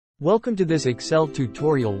Welcome to this Excel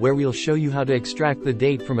tutorial where we'll show you how to extract the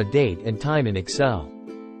date from a date and time in Excel.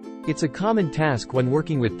 It's a common task when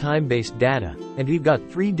working with time-based data, and we've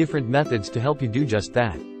got 3 different methods to help you do just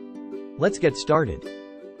that. Let's get started.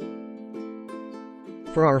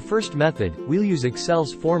 For our first method, we'll use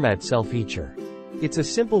Excel's Format Cell feature. It's a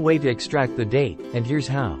simple way to extract the date, and here's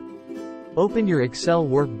how. Open your Excel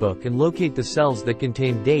workbook and locate the cells that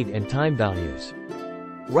contain date and time values.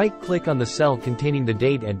 Right-click on the cell containing the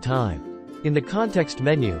date and time. In the context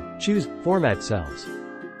menu, choose Format Cells.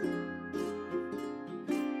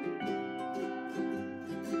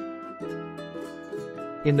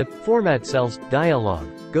 In the Format Cells dialog,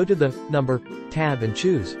 go to the Number tab and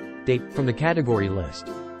choose Date from the category list.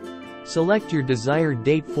 Select your desired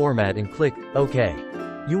date format and click OK.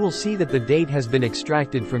 You will see that the date has been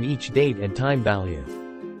extracted from each date and time value.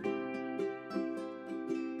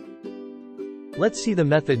 Let's see the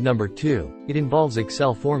method number 2. It involves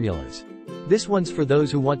Excel formulas. This one's for those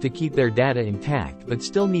who want to keep their data intact but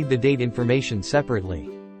still need the date information separately.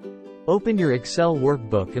 Open your Excel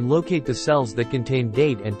workbook and locate the cells that contain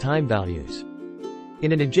date and time values.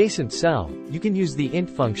 In an adjacent cell, you can use the int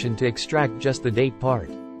function to extract just the date part.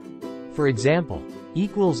 For example,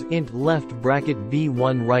 equals int left bracket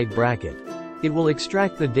B1 right bracket. It will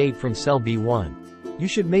extract the date from cell B1. You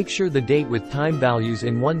should make sure the date with time values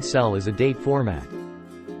in one cell is a date format.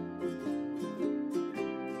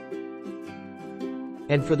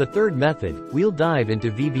 And for the third method, we'll dive into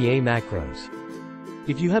VBA macros.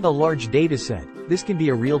 If you have a large dataset, this can be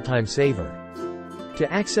a real-time saver.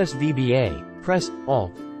 To access VBA, press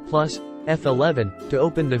Alt plus F11 to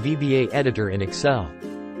open the VBA editor in Excel.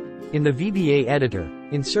 In the VBA editor,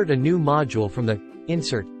 insert a new module from the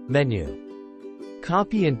Insert menu.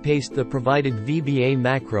 Copy and paste the provided VBA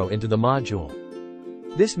macro into the module.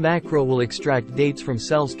 This macro will extract dates from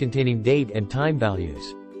cells containing date and time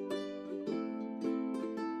values.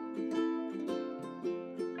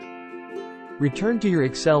 Return to your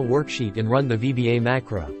Excel worksheet and run the VBA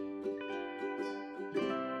macro.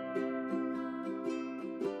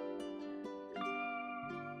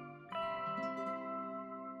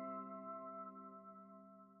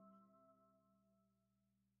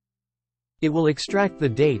 It will extract the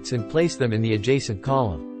dates and place them in the adjacent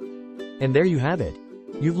column. And there you have it.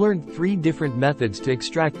 You've learned 3 different methods to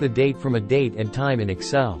extract the date from a date and time in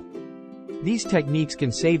Excel. These techniques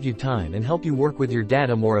can save you time and help you work with your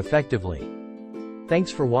data more effectively. Thanks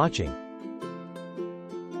for watching.